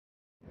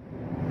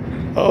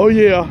Oh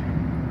yeah,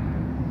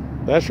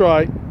 that's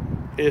right.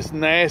 It's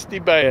nasty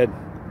bad.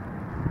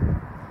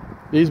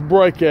 These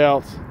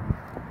breakouts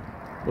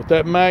with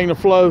that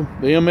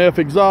MagnaFlow, the MF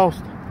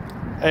exhaust,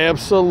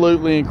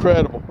 absolutely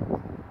incredible.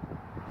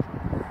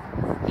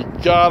 You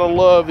gotta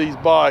love these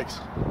bikes.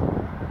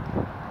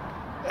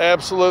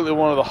 Absolutely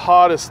one of the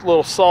hottest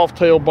little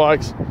Softail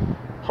bikes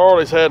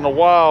Harley's had in a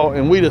while,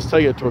 and we just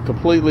take it to a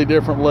completely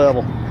different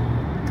level.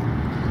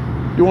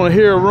 You want to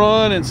hear a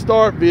run and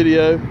start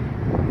video?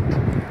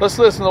 Let's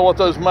listen to what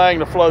those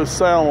MagnaFlows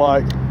sound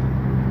like.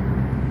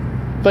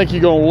 I think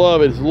you're gonna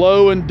love it. It's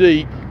low and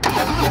deep.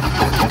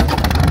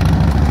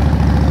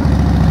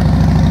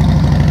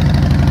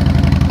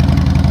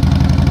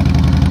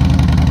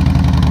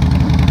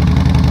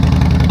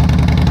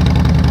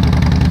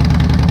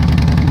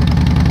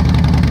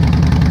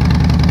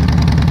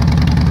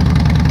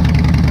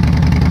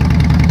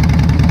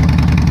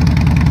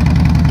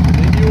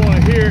 Then you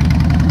want to hear it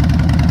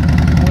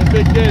when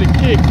Big Daddy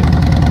kicks it.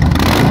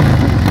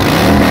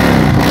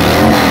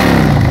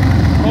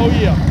 Oh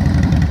yeah.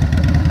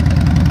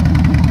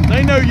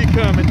 They know you're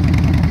coming.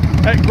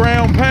 That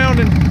ground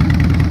pounding.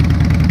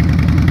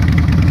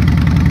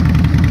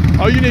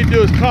 All you need to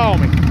do is call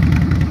me,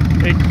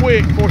 and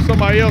quick before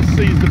somebody else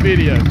sees the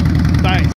video. Thanks.